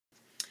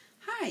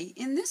Hi,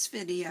 in this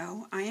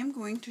video I am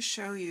going to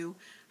show you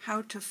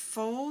how to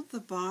fold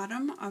the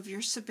bottom of your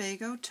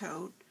Sebago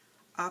tote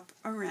up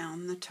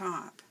around the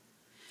top.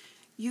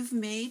 You've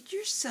made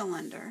your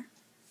cylinder,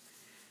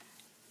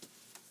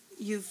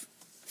 you've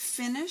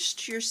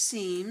finished your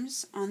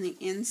seams on the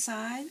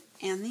inside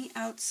and the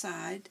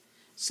outside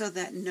so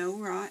that no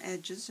raw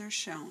edges are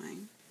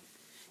showing.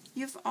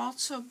 You've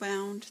also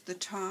bound the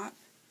top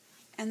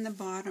and the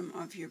bottom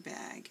of your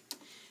bag.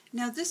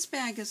 Now this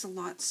bag is a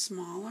lot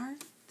smaller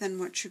than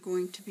what you're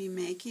going to be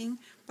making,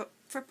 but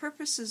for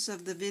purposes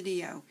of the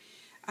video,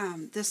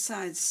 this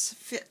size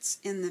fits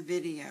in the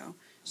video,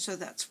 so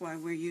that's why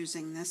we're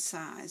using this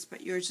size, but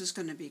yours is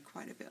going to be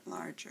quite a bit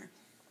larger.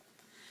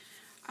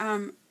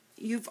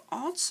 You've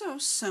also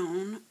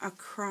sewn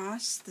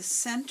across the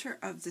center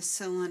of the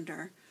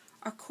cylinder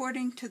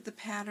according to the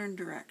pattern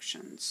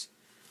directions.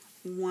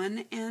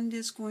 One end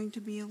is going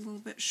to be a little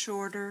bit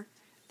shorter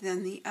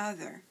than the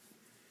other.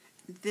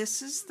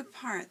 This is the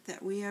part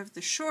that we have,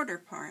 the shorter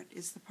part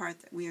is the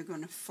part that we are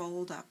going to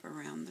fold up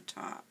around the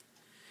top.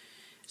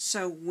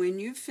 So when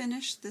you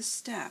finish this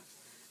step,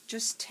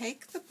 just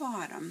take the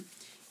bottom,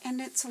 and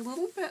it's a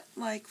little bit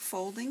like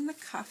folding the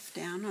cuff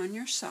down on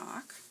your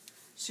sock.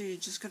 So you're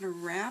just going to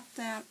wrap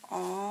that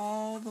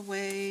all the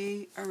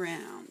way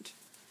around.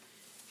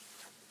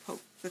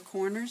 Poke the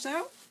corners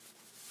out.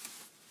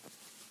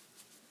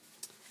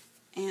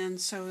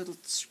 And so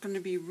it's going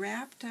to be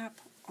wrapped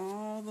up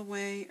all the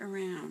way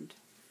around.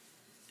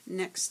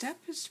 Next step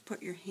is to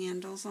put your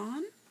handles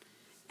on,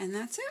 and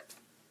that's it.